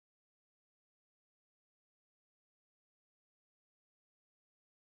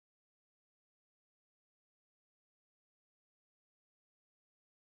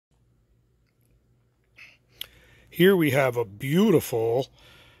Here we have a beautiful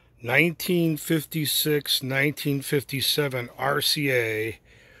 1956-1957 RCA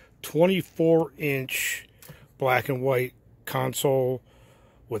 24-inch black and white console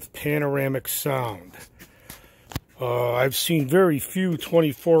with panoramic sound. I've seen very few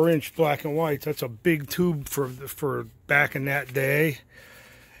 24-inch black and whites. That's a big tube for back in that day.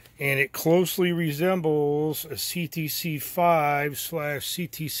 And it closely resembles a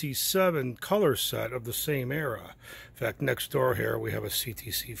CTC5/CTC7 color set of the same era. In fact, next door here we have a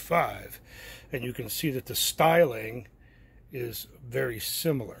CTC5. And you can see that the styling is very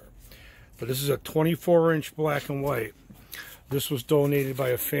similar. But this is a 24-inch black and white. This was donated by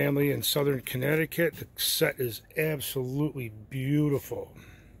a family in southern Connecticut. The set is absolutely beautiful.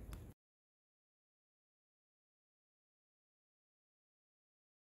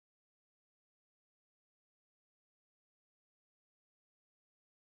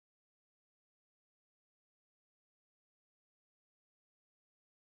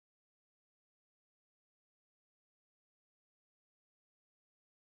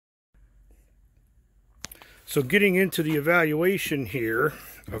 So getting into the evaluation here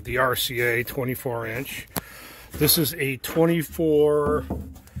of the RCA 24-inch, this is a 24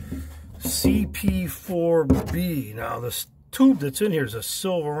 CP4B. Now this tube that's in here is a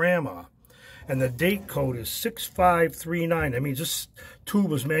Silverama, and the date code is 6539. That means this tube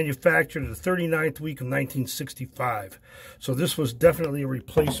was manufactured in the 39th week of 1965. So this was definitely a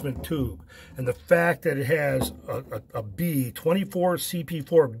replacement tube. And the fact that it has a B, 24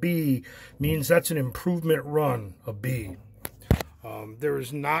 CP4B, means that's an improvement run, a B. There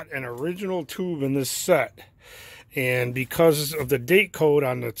is not an original tube in this set. And because of the date code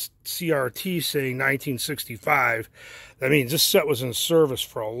on the CRT saying 1965, that means this set was in service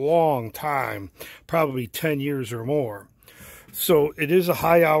for a long time, probably 10 years or more. So it is a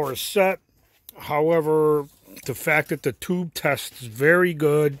high-hour set. However, the fact that the tube test is very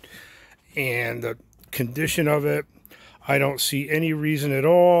good and the condition of it, I don't see any reason at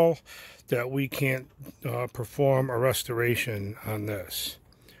all that we can't perform a restoration on this.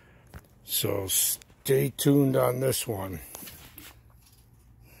 So stay tuned on this one.